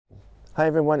Hi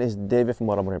everyone, it's David from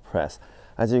Automotive Press.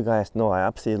 As you guys know, I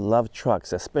absolutely love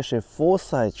trucks, especially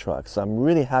full-size trucks. So I'm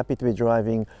really happy to be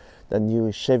driving the new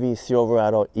Chevy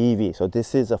Silverado EV. So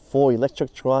this is a full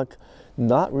electric truck,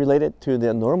 not related to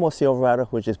the normal Silverado,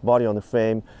 which is body on the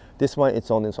frame. This one, it's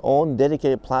on its own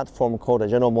dedicated platform called the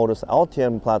General Motors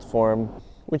Ultium platform,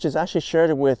 which is actually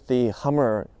shared with the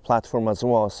Hummer platform as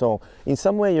well. So in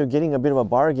some way, you're getting a bit of a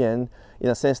bargain in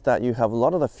a sense that you have a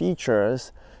lot of the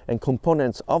features and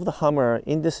components of the Hummer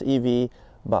in this EV,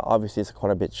 but obviously it's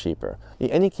quite a bit cheaper. In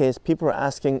any case, people are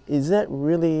asking, is it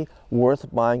really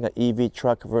worth buying an EV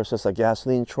truck versus a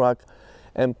gasoline truck?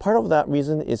 And part of that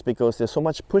reason is because there's so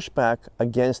much pushback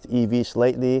against EVs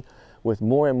lately, with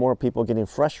more and more people getting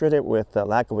frustrated with the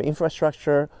lack of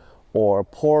infrastructure or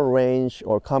poor range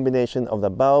or combination of the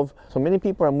above. So many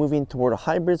people are moving toward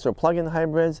hybrids or plug-in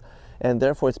hybrids, and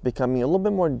therefore it's becoming a little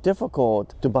bit more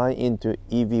difficult to buy into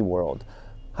EV world.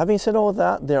 Having said all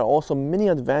that, there are also many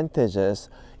advantages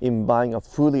in buying a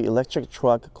fully electric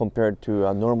truck compared to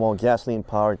a normal gasoline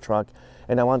powered truck,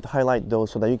 and I want to highlight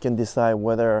those so that you can decide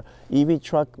whether EV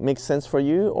truck makes sense for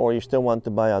you or you still want to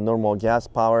buy a normal gas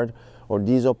powered or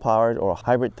diesel powered or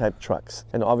hybrid type trucks.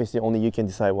 And obviously only you can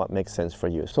decide what makes sense for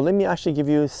you. So let me actually give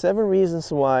you 7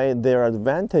 reasons why there are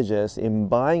advantages in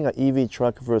buying an EV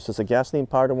truck versus a gasoline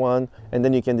powered one, and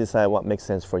then you can decide what makes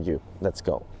sense for you. Let's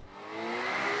go.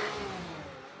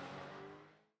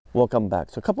 Welcome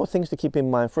back. So a couple of things to keep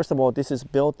in mind. First of all, this is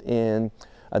built in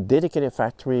a dedicated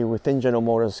factory within General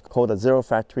Motors called the Zero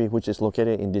Factory, which is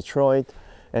located in Detroit,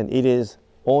 and it is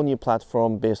all new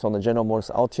platform based on the General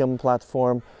Motors Ultium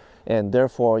platform, and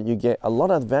therefore you get a lot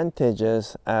of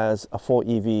advantages as a full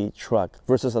EV truck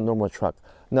versus a normal truck.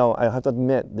 Now I have to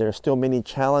admit there are still many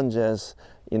challenges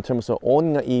in terms of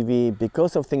owning an EV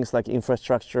because of things like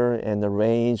infrastructure and the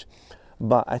range,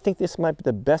 but I think this might be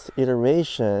the best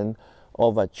iteration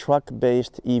of a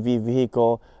truck-based EV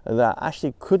vehicle that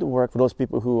actually could work for those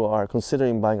people who are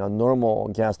considering buying a normal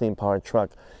gasoline-powered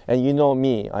truck. And you know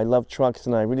me, I love trucks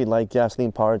and I really like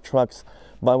gasoline-powered trucks,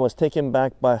 but I was taken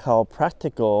back by how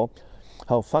practical,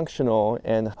 how functional,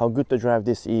 and how good to drive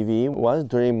this EV was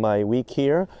during my week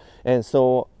here. And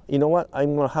so, you know what,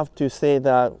 I'm gonna have to say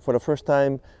that for the first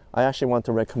time, I actually want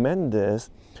to recommend this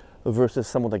versus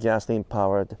some of the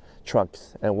gasoline-powered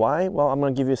trucks. And why? Well, I'm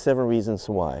gonna give you 7 reasons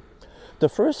why. The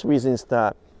first reason is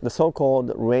that the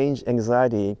so-called range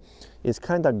anxiety is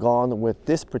kind of gone with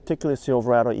this particular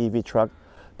Silverado EV truck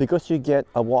because you get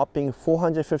a whopping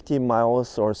 450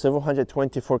 miles or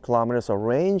 724 kilometers of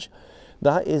range.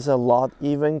 That is a lot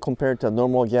even compared to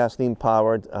normal gasoline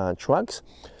powered trucks.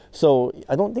 So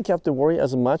I don't think you have to worry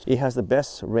as much. It has the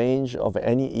best range of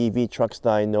any EV trucks that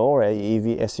I know, or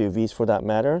EV SUVs for that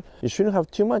matter. You shouldn't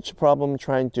have too much problem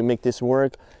trying to make this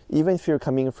work, even if you're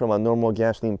coming from a normal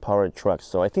gasoline powered truck.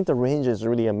 So I think the range is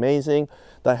really amazing.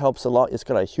 That helps a lot. It's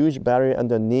got a huge battery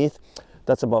underneath.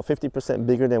 That's about 50%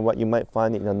 bigger than what you might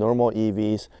find in the normal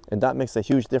EVs. And that makes a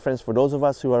huge difference for those of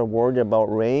us who are worried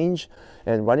about range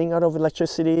and running out of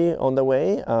electricity on the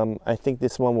way. I think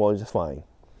this one was fine.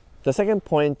 The second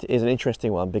point is an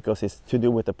interesting one because it's to do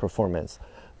with the performance.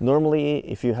 Normally,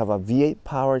 if you have a V8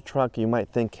 powered truck, you might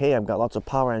think, hey, I've got lots of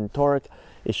power and torque.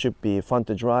 It should be fun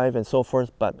to drive and so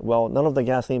forth. But well, none of the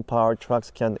gasoline powered trucks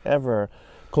can ever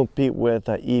compete with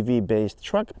an EV-based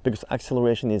truck because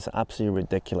acceleration is absolutely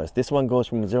ridiculous. This one goes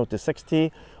from 0 to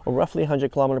 60 or roughly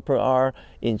 100 kilometers per hour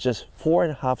in just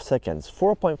 4.5 seconds,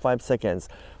 4.5 seconds,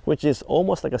 which is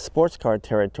almost like a sports car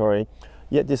territory.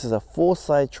 Yet this is a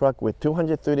full-size truck with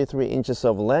 233 inches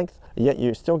of length, yet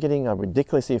you're still getting a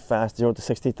ridiculously fast 0 to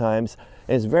 60 times.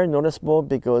 And it's very noticeable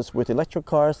because with electric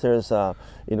cars, there's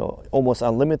almost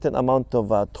unlimited amount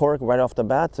of torque right off the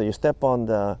bat. So you step on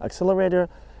the accelerator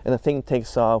and the thing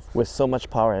takes off with so much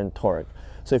power and torque.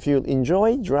 So if you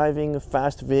enjoy driving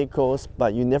fast vehicles,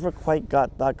 but you never quite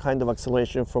got that kind of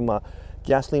acceleration from a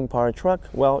gasoline-powered truck,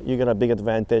 well, you get a big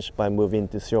advantage by moving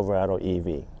to Silverado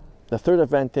EV. The third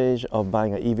advantage of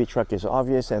buying an EV truck is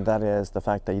obvious, and that is the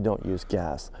fact that you don't use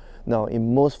gas. Now,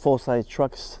 in most full-size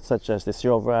trucks, such as the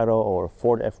Silverado or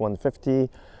Ford F-150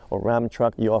 or Ram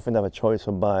truck, you often have a choice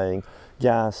of buying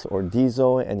gas or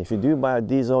diesel. And if you do buy a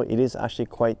diesel, it is actually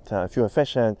quite fuel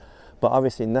efficient, but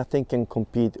obviously nothing can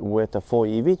compete with a full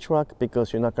EV truck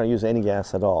because you're not going to use any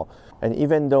gas at all. And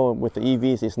even though with the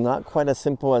EVs, it's not quite as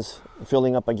simple as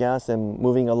filling up a gas and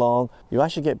moving along, you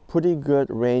actually get pretty good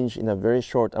range in a very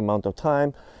short amount of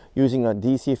time. Using a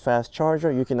DC fast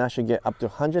charger, you can actually get up to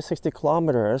 160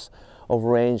 kilometers of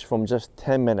range from just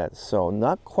 10 minutes. So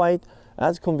not quite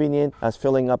as convenient as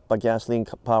filling up a gasoline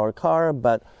powered car,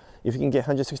 but if you can get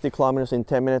 160 kilometers in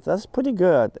 10 minutes, that's pretty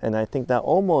good. And I think that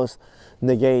almost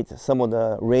negates some of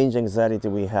the range anxiety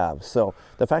we have. So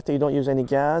the fact that you don't use any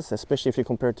gas, especially if you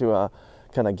compare to a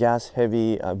kind of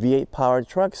gas-heavy V8 powered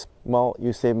trucks, well,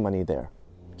 you save money there.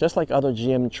 Just like other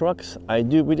GM trucks, I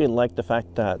do really like the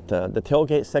fact that the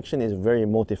tailgate section is very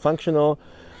multifunctional.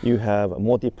 You have a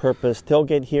multi-purpose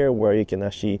tailgate here where you can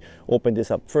actually open this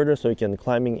up further so you can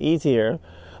climbing easier.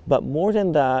 But more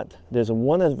than that, there's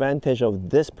one advantage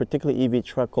of this particular EV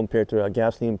truck compared to a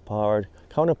gasoline-powered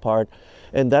counterpart,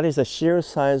 and that is the sheer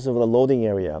size of the loading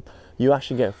area. You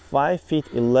actually get 5 feet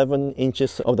 11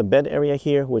 inches of the bed area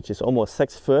here, which is almost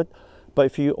 6 foot. But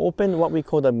if you open what we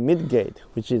call the midgate,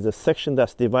 which is the section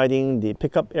that's dividing the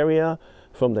pickup area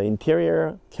from the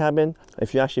interior cabin,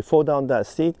 if you actually fold down that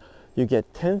seat, you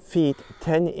get 10 feet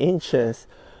 10 inches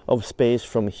of space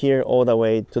from here all the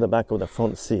way to the back of the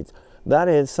front seat. That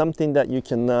is something that you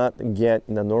cannot get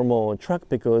in a normal truck,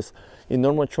 because in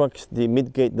normal trucks the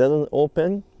midgate doesn't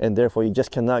open, and therefore you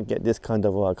just cannot get this kind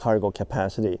of cargo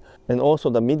capacity. And also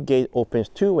the midgate opens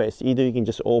two ways. Either you can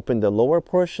just open the lower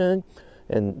portion,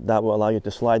 and that will allow you to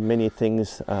slide many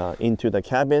things into the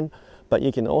cabin, but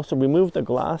you can also remove the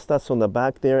glass that's on the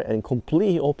back there and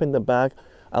completely open the back,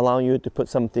 allowing you to put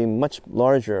something much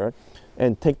larger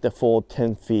and take the full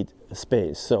 10 feet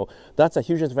space. So that's a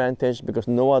huge advantage, because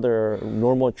no other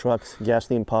normal trucks,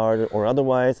 gasoline powered or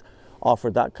otherwise, offer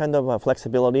that kind of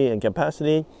flexibility and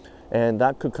capacity, and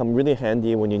that could come really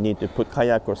handy when you need to put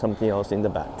kayak or something else in the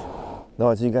back. Now,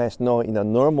 as you guys know, in a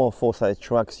normal full-size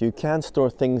trucks, you can store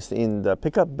things in the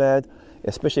pickup bed,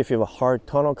 especially if you have a hard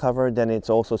tonneau cover. Then it's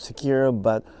also secure,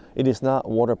 but it is not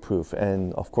waterproof,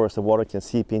 and of course the water can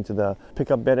seep into the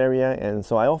pickup bed area. And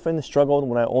so I often struggled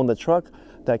when I own the truck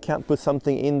that I can't put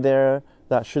something in there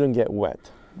that shouldn't get wet.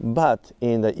 But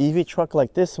in the EV truck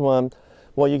like this one,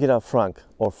 well, you get a front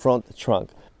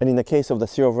trunk, and in the case of the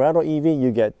Silverado EV,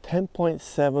 you get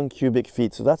 10.7 cubic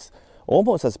feet. So that's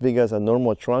almost as big as a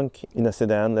normal trunk in a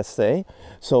sedan, let's say.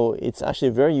 So it's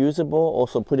actually very usable,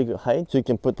 also pretty good height, so you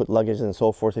can put luggage and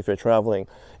so forth if you're traveling.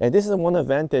 And this is one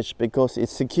advantage because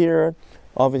it's secure.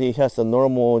 Obviously it has the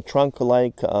normal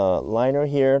trunk-like liner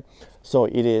here, so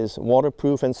it is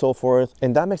waterproof and so forth.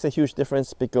 And that makes a huge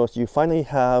difference, because you finally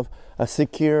have a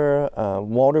secure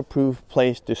waterproof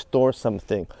place to store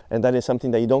something, and that is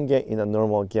something that you don't get in a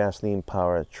normal gasoline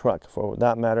powered truck. For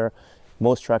that matter,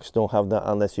 most trucks don't have that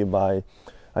unless you buy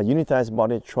a unitized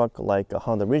body truck like a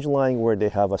Honda Ridgeline, where they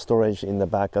have a storage in the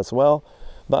back as well.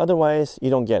 But otherwise, you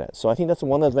don't get it. So I think that's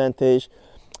one advantage.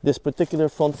 This particular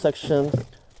front section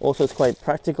also is quite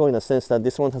practical in the sense that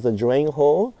this one has a drain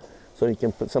hole, so you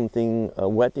can put something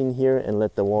wet in here and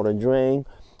let the water drain.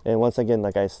 And once again,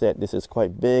 like I said, this is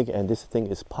quite big, and this thing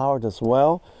is powered as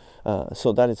well.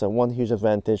 So that is one huge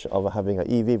advantage of having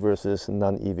an EV versus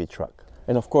non-EV truck.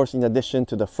 And of course, in addition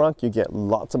to the front, you get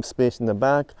lots of space in the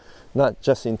back, not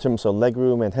just in terms of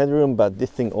legroom and headroom, but this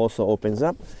thing also opens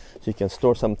up, so you can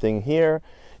store something here.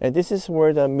 And this is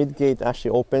where the midgate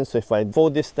actually opens. So if I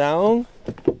fold this down,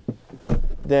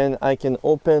 then I can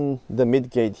open the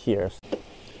midgate here.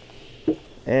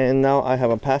 And now I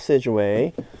have a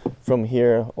passageway from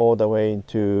here all the way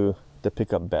to the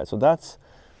pickup bed. So that's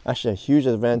actually a huge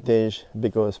advantage,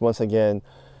 because once again,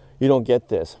 you don't get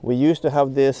this. We used to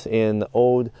have this in the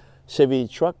old Chevy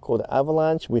truck called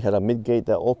Avalanche. We had a midgate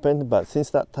that opened, but since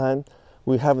that time,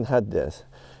 we haven't had this.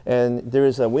 And there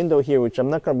is a window here, which I'm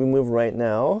not gonna remove right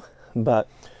now, but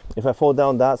if I fold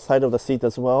down that side of the seat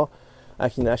as well, I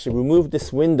can actually remove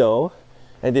this window,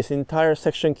 and this entire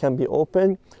section can be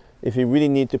open if you really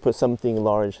need to put something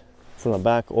large from the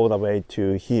back all the way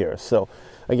to here. So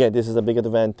again, this is a big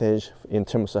advantage in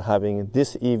terms of having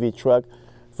this EV truck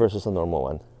versus a normal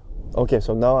one. Okay,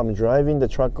 so now I'm driving the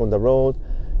truck on the road,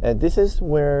 and this is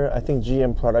where I think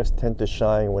GM products tend to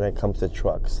shine when it comes to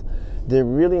trucks. They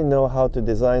really know how to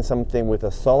design something with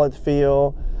a solid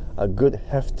feel, a good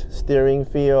heft steering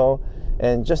feel,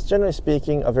 and just generally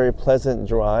speaking, a very pleasant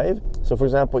drive. So for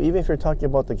example, even if you're talking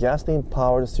about the gasoline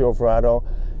powered Silverado,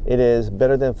 it is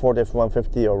better than Ford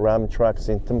F-150 or Ram trucks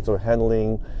in terms of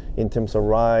handling, in terms of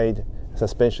ride,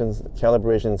 suspensions,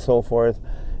 calibration, and so forth.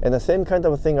 And the same kind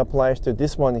of thing applies to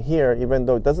this one here. Even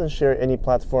though it doesn't share any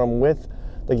platform with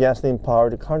the gasoline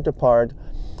powered counterpart,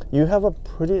 you have a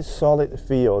pretty solid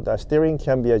feel. The steering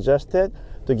can be adjusted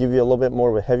to give you a little bit more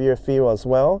of a heavier feel as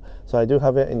well. So I do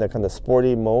have it in the kind of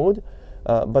sporty mode.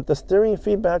 But the steering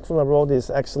feedback from the road is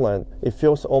excellent. It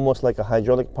feels almost like a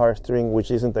hydraulic power steering,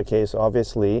 which isn't the case,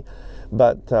 obviously.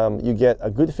 But you get a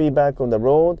good feedback on the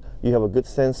road. You have a good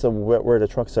sense of where the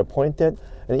trucks are pointed.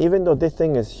 And even though this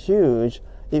thing is huge,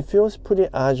 it feels pretty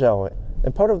agile.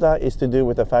 And part of that is to do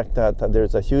with the fact that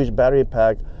there's a huge battery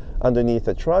pack underneath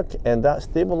the truck, and that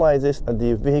stabilizes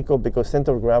the vehicle because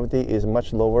center of gravity is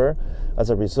much lower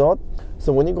as a result.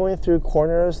 So when you're going through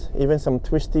corners, even some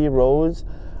twisty roads,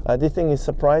 this thing is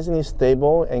surprisingly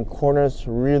stable and corners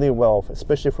really well,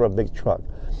 especially for a big truck.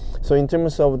 So in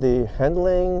terms of the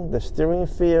handling, the steering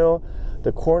feel,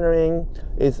 the cornering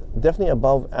is definitely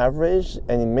above average,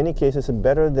 and in many cases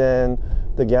better than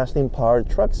the gasoline powered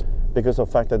trucks because of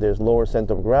the fact that there's lower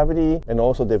center of gravity, and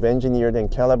also they've engineered and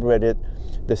calibrated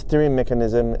the steering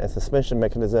mechanism and suspension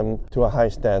mechanism to a high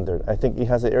standard. I think it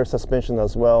has an air suspension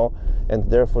as well, and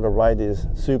therefore the ride is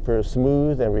super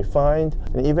smooth and refined.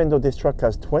 And even though this truck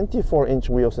has 24-inch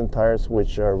wheels and tires,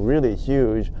 which are really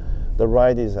huge, the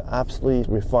ride is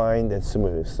absolutely refined and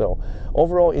smooth. So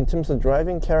overall, in terms of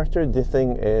driving character, this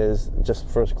thing is just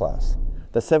first class.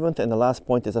 The seventh and the last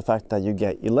point is the fact that you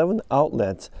get 11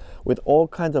 outlets with all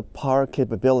kinds of power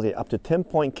capability, up to 10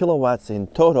 kilowatts in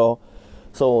total.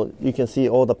 So you can see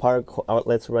all the power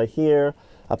outlets right here,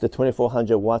 up to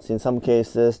 2400 watts in some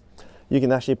cases. You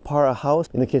can actually power a house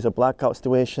in the case of blackout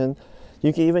situation.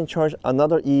 You can even charge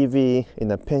another EV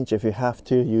in a pinch if you have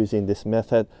to, using this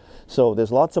method. So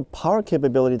there's lots of power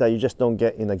capability that you just don't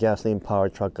get in a gasoline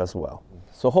powered truck as well.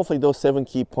 So hopefully those 7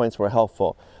 key points were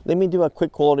helpful. Let me do a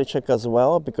quick quality check as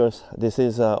well, because this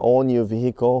is an all-new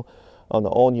vehicle on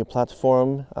an all-new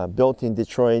platform built in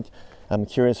Detroit. I'm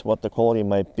curious what the quality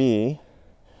might be.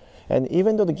 And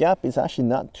even though the gap is actually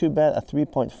not too bad at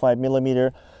 3.5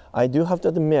 millimeter, I do have to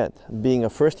admit, being a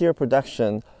first-year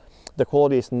production, the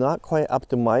quality is not quite up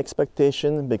to my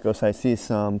expectation because I see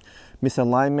some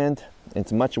misalignment.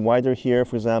 It's much wider here,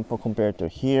 for example, compared to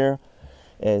here.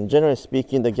 And generally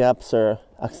speaking, the gaps are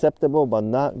acceptable but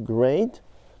not great.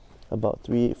 About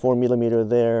 4 millimeter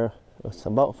there. It's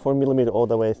about 4 millimeter all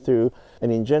the way through.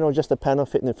 And in general, just the panel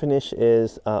fit and finish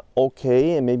is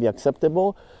okay and maybe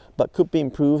acceptable, but could be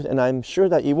improved. And I'm sure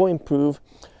that it will improve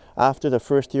after the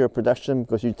first year of production,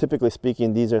 because typically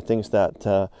speaking, these are things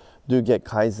that do get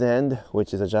kaizen,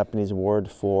 which is a Japanese word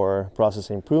for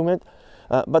process improvement.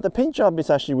 But the paint job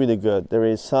is actually really good. There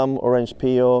is some orange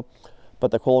peel,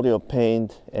 but the quality of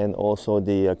paint and also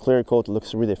the clear coat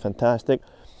looks really fantastic.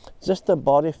 Just the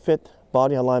body fit,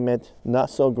 body alignment, not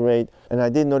so great. And I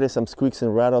did notice some squeaks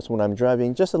and rattles when I'm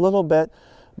driving, just a little bit,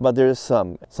 but there's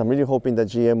some. So I'm really hoping that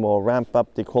GM will ramp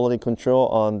up the quality control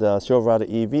on the Silverado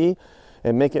EV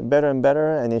and make it better and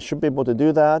better, and it should be able to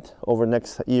do that over the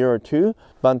next year or two.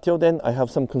 But until then, I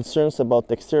have some concerns about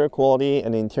the exterior quality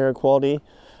and the interior quality,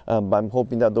 but I'm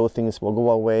hoping that those things will go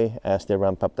away as they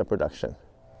ramp up the production.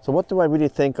 So what do I really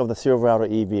think of the Silverado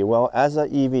EV? Well, as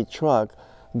an EV truck,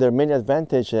 there are many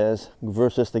advantages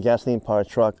versus the gasoline powered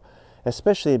truck,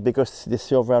 especially because the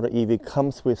Silverado EV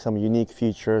comes with some unique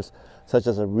features, such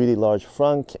as a really large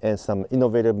front and some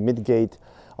innovative mid-gate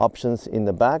options in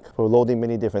the back for loading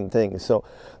many different things. So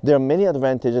there are many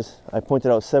advantages. I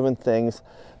pointed out 7 things,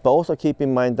 but also keep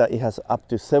in mind that it has up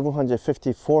to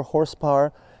 754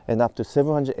 horsepower and up to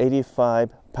 785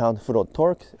 pound-foot of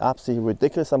torque. Absolutely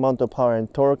ridiculous amount of power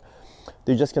and torque.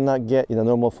 You just cannot get in a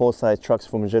normal full-size trucks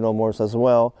from General Motors as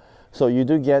well. So you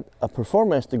do get a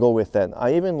performance to go with that.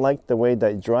 I even like the way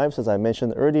that it drives, as I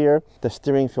mentioned earlier. The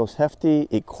steering feels hefty,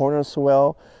 it corners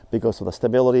well because of the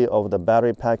stability of the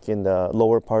battery pack in the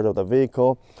lower part of the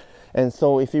vehicle. And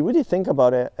so if you really think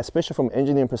about it, especially from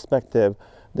engineering perspective,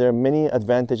 there are many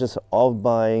advantages of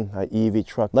buying an EV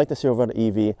truck like the Silverado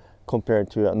EV compared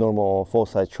to a normal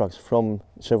full-size trucks from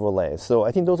Chevrolet. So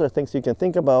I think those are things you can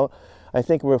think about. I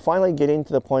think we're finally getting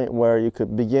to the point where you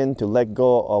could begin to let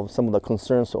go of some of the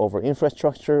concerns over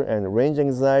infrastructure and range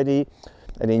anxiety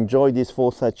and enjoy these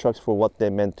full-size trucks for what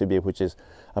they're meant to be, which is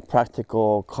a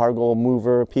practical cargo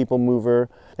mover, people mover,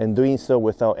 and doing so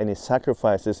without any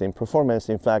sacrifices in performance.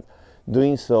 In fact,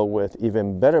 doing so with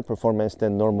even better performance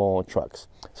than normal trucks.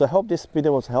 So I hope this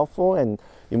video was helpful, and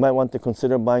you might want to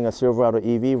consider buying a Silverado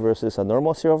EV versus a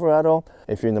normal Silverado.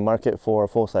 If you're in the market for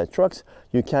full-size trucks,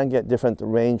 you can get different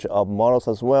range of models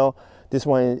as well. This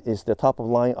one is the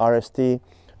top-of-line RST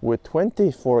with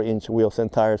 24-inch wheels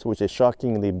and tires, which is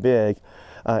shockingly big.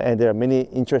 And there are many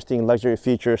interesting luxury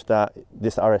features that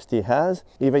this RST has,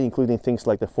 even including things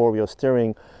like the 4-wheel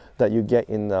steering that you get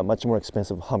in a much more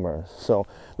expensive Hummer. So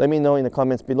let me know in the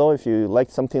comments below if you like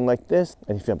something like this,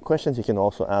 and if you have questions, you can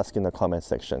also ask in the comment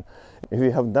section. If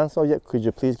you haven't done so yet, could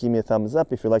you please give me a thumbs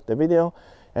up if you liked the video,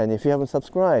 and if you haven't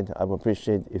subscribed, I would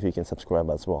appreciate if you can subscribe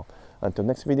as well. Until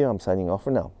next video, I'm signing off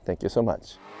for now. Thank you so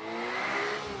much.